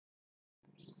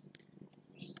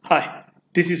Hi,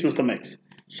 this is Mr. Max.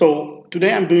 So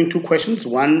today I'm doing two questions.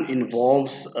 One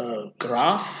involves a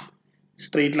graph,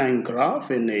 straight line graph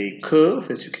and a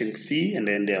curve, as you can see, and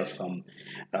then there are some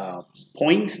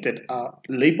points that are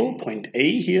labeled point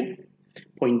A here,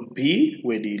 point B,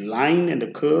 where the line and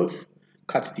the curve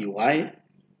cuts the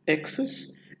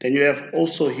y-axis. Then you have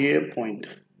also here point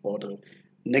or the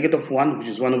 -1, which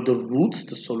is one of the roots,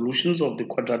 the solutions of the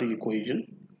quadratic equation.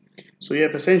 So you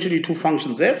have essentially two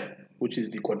functions f, which is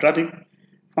the quadratic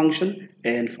function,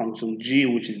 and function g,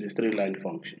 which is the straight line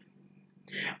function.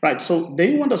 Right, so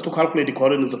they want us to calculate the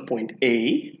coordinates of point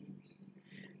A,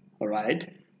 all right?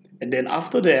 And then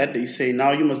after that, they say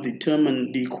now you must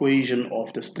determine the equation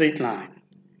of the straight line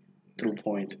through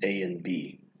points A and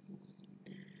B.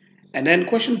 And then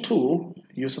question 2,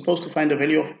 you're supposed to find the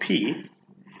value of P,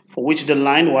 for which the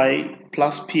line y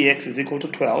plus px is equal to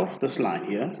 12, this line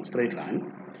here, it's a straight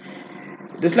line.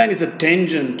 This line is a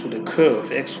tangent to the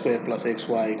curve x squared plus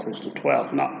xy equals to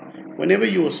 12. Now, whenever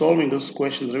you are solving those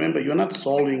questions, remember you're not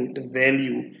solving the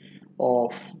value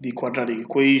of the quadratic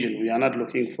equation. We are not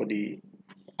looking for the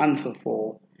answer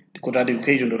for the quadratic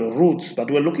equation or the roots, but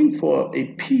we're looking for a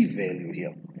p-value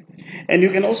here. And you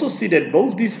can also see that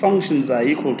both these functions are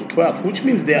equal to 12, which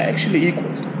means they are actually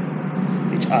equal to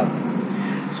each other.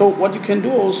 So what you can do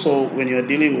also when you're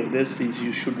dealing with this is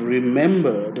you should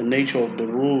remember the nature of the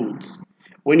roots.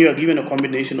 When you are given a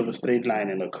combination of a straight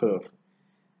line and a curve,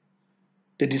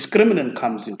 the discriminant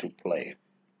comes into play.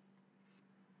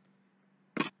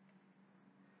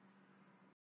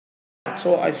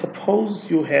 So I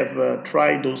suppose you have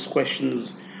tried those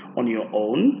questions on your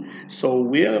own. So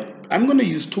I'm going to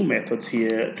use two methods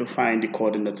here to find the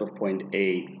coordinates of point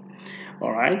A.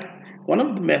 All right. One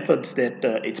of the methods that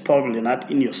it's probably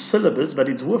not in your syllabus, but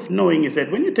it's worth knowing, is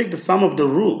that when you take the sum of the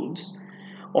roots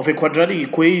of a quadratic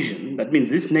equation, that means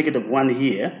this -1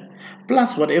 here,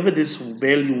 plus whatever this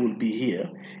value will be here,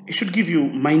 it should give you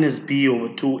minus b over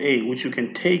 2a, which you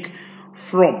can take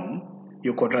from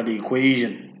your quadratic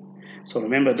equation. So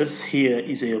remember, this here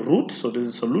is a root, so the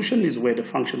solution is where the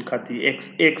function cut the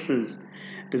x-axis.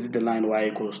 This is the line y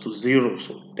equals to 0.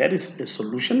 So that is a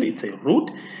solution, it's a root.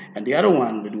 And the other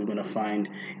one that we're going to find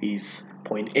is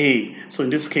point A. So in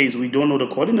this case, we don't know the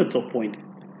coordinates of point A.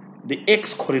 The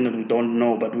x coordinate we don't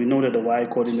know, but we know that the y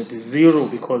coordinate is 0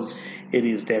 because it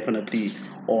is definitely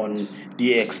on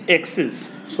the x-axis.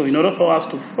 So in order for us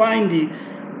to find the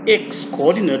x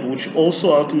coordinate, which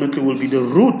also ultimately will be the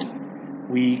root,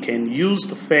 we can use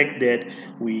the fact that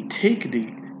we take the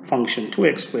function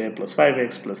 2x squared plus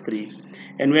 5x plus 3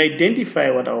 and we identify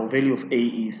what our value of a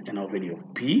is and our value of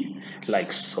b,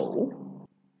 like so.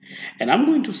 And I'm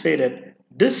going to say that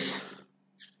this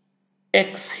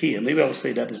x here, maybe I'll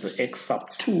say that is a x sub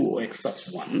 2 or x sub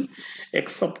 1,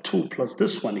 x sub 2 plus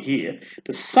this one here,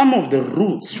 the sum of the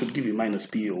roots should give you minus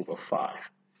b over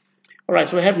 5. All right,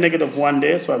 so I have -1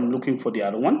 there, so I'm looking for the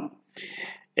other one.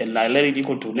 And I let it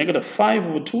equal to -5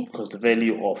 over 2 because the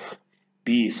value of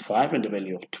b is 5 and the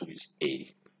value of 2 is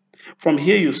a. From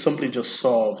here, you simply just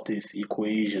solve this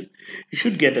equation. You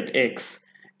should get that x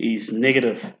is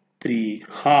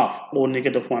 -3/2 or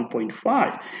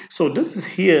 -1.5. So this is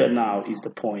here now is the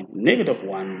point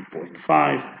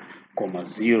 -1.5,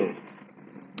 0.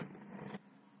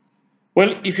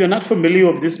 Well, if you're not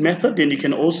familiar with this method, then you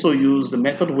can also use the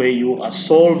method where you are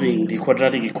solving the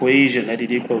quadratic equation at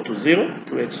it equal to 0,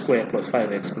 2x squared plus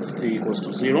 5x plus 3 equals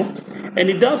to 0. And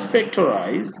it does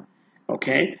factorize,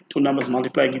 okay? Two numbers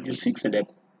multiply give you 6, and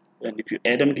if you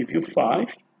add them give you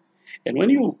 5. And when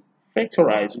you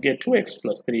factorize, you get 2x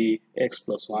plus 3, x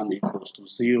plus 1 equals to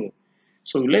 0.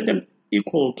 So you let them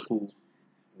equal to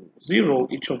 0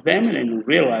 each of them, and then you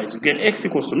realize you get x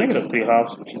equals to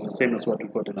 -3/2, which is the same as what we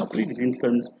got in our previous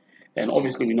instance. And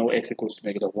obviously we know x equals to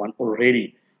 -1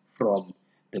 already from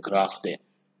the graph there.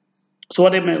 So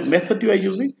whatever method you are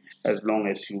using, as long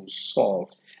as you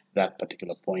solve that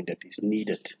particular point that is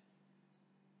needed.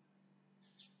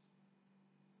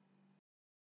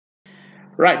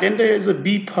 Right, then there is a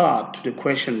B part to the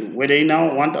question where they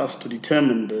now want us to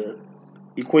determine the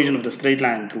equation of the straight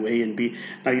line through a and b.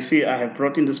 Now you see I have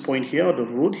brought in this point here, the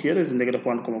root here is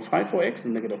 -1, 5 for x,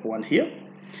 is -1 here.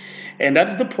 And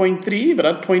that's the point 3, but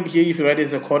that point here, if you write it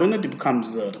as a coordinate, it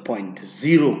becomes the point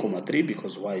 0, 3,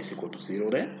 because y is equal to 0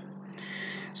 there.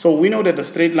 So we know that the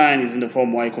straight line is in the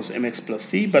form y equals mx plus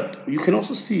c, but you can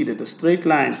also see that the straight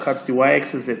line cuts the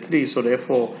y-axis at 3, so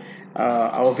therefore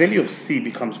our value of c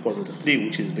becomes +3,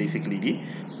 which is basically the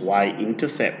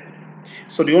y-intercept.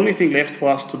 So the only thing left for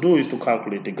us to do is to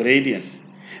calculate the gradient.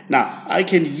 Now, I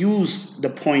can use the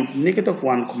point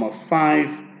 -1,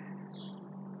 5,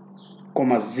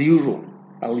 0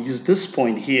 I'll use this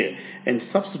point here and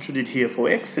substitute it here for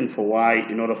x and for y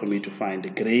in order for me to find the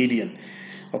gradient.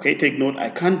 Okay, take note, I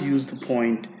can't use the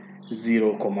point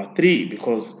 0, 3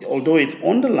 because although it's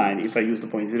on the line, if I use the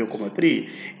point 0, 3,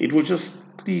 it will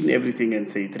just clean everything and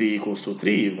say 3 equals to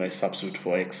 3 if I substitute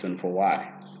for x and for y,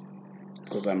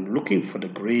 because I'm looking for the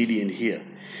gradient here.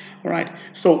 All right,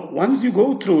 so once you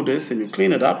go through this and you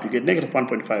clean it up, you get negative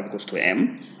 1.5 equals to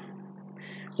m,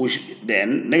 which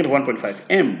then negative 1.5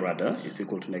 m rather is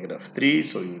equal to negative 3.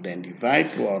 So you then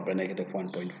divide throughout by negative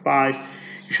 1.5.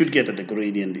 You should get that the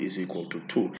gradient is equal to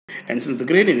 2. And since the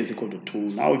gradient is equal to 2,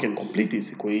 now we can complete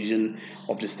this equation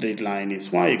of the straight line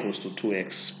is y equals to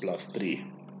 2x plus 3.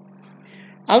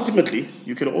 Ultimately,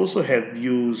 you could also have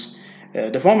used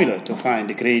the formula to find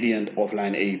the gradient of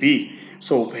line AB.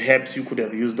 So perhaps you could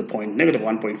have used the point negative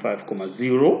 1.5,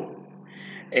 0,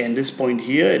 and this point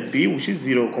here at B, which is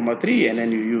 0, 3, and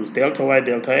then you use delta y,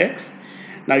 delta x.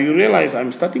 Now you realize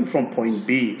I'm starting from point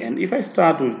B, and if I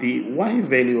start with the y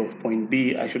value of point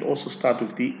B, I should also start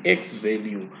with the x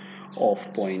value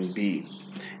of point B.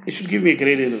 It should give me a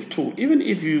gradient of 2. Even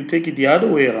if you take it the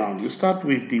other way around, you start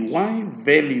with the y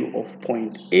value of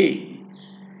point A,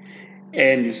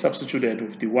 and you substitute that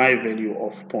with the y value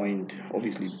of point,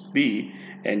 obviously, B,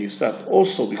 and you start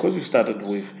also, because you started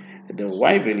with the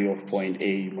y value of point A,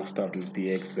 you must start with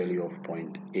the x value of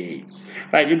point A.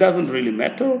 Right, it doesn't really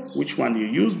matter which one you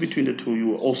use between the two.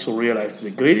 You also realize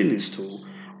the gradient is 2,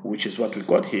 which is what we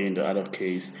got here in the other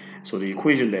case. So the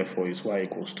equation therefore is y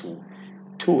equals to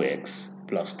 2x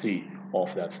plus 3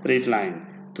 of that straight line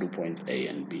through points A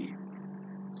and B.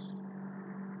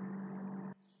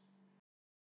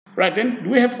 Right, then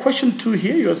we have question 2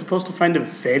 here. You are supposed to find the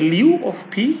value of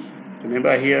P.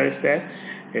 Remember here I said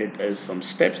it is some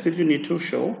steps that you need to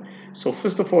show. So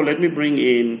first of all, let me bring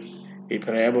in a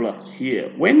parabola here.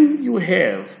 When you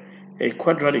have a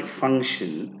quadratic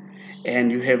function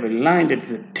and you have a line that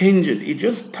is a tangent, it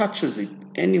just touches it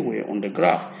anywhere on the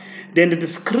graph, then the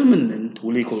discriminant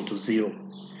will equal to 0.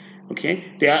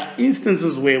 Okay, there are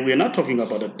instances where we're not talking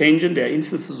about a tangent. There are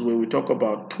instances where we talk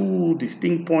about two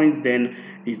distinct points. Then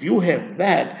if you have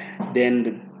that,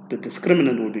 then the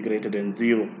discriminant will be greater than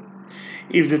 0.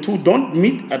 If the two don't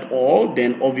meet at all,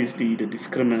 then obviously the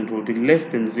discriminant will be less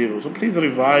than 0. So please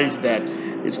revise that.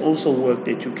 It's also work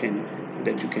that you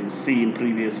can see in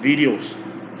previous videos.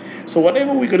 So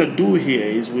whatever we're going to do here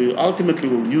is we ultimately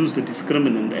will use the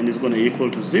discriminant, and it's going to equal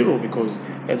to 0 because,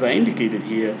 as I indicated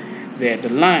here, that the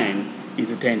line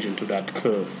is a tangent to that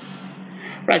curve.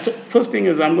 Right, so first thing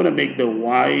is I'm going to make the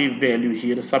y value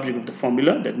here the subject of the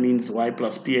formula. That means y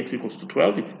plus px equals to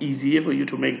 12. It's easier for you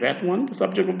to make that one the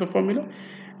subject of the formula.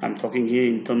 I'm talking here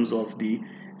in terms of the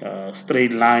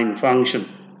straight line function.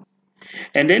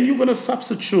 And then you're going to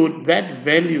substitute that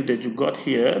value that you got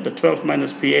here, the 12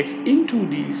 minus px, into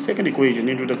the second equation,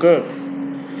 into the curve.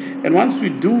 And once we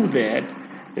do that,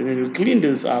 and then we clean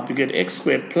this up, you get x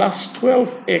squared plus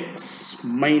 12x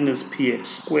minus px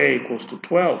squared equals to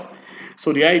 12.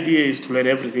 So the idea is to let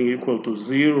everything equal to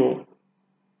 0.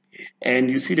 And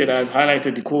you see that I've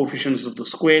highlighted the coefficients of the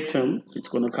square term. It's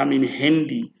going to come in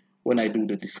handy when I do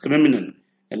the discriminant.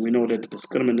 And we know that the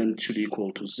discriminant should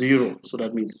equal to 0. So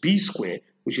that means b squared,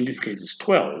 which in this case is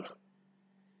 12,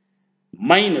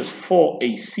 minus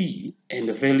 4ac, and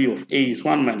the value of a is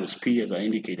 1 minus p as I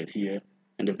indicated here,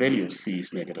 and the value of c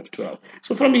is negative 12.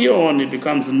 So from here on, it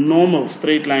becomes a normal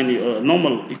straight line,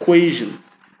 normal equation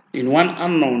in one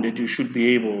unknown that you should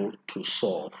be able to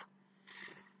solve.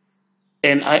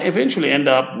 And I eventually end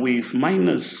up with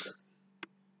minus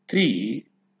 3,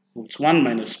 which 1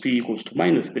 minus p equals to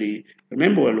minus 3.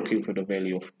 Remember, we're looking for the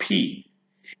value of p,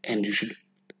 and you should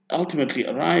ultimately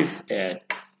arrive at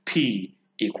p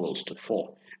equals to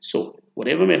 4. So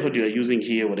whatever method you are using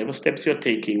here, whatever steps you're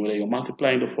taking, whether you're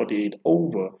multiplying the 48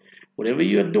 over, whatever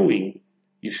you're doing,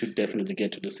 you should definitely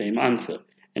get to the same answer.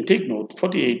 And take note,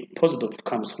 48 positive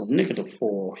comes from negative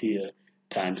 4 here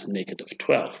times negative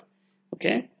 12.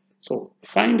 Okay? So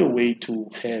find a way to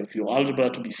have your algebra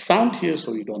to be sound here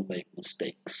so you don't make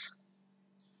mistakes.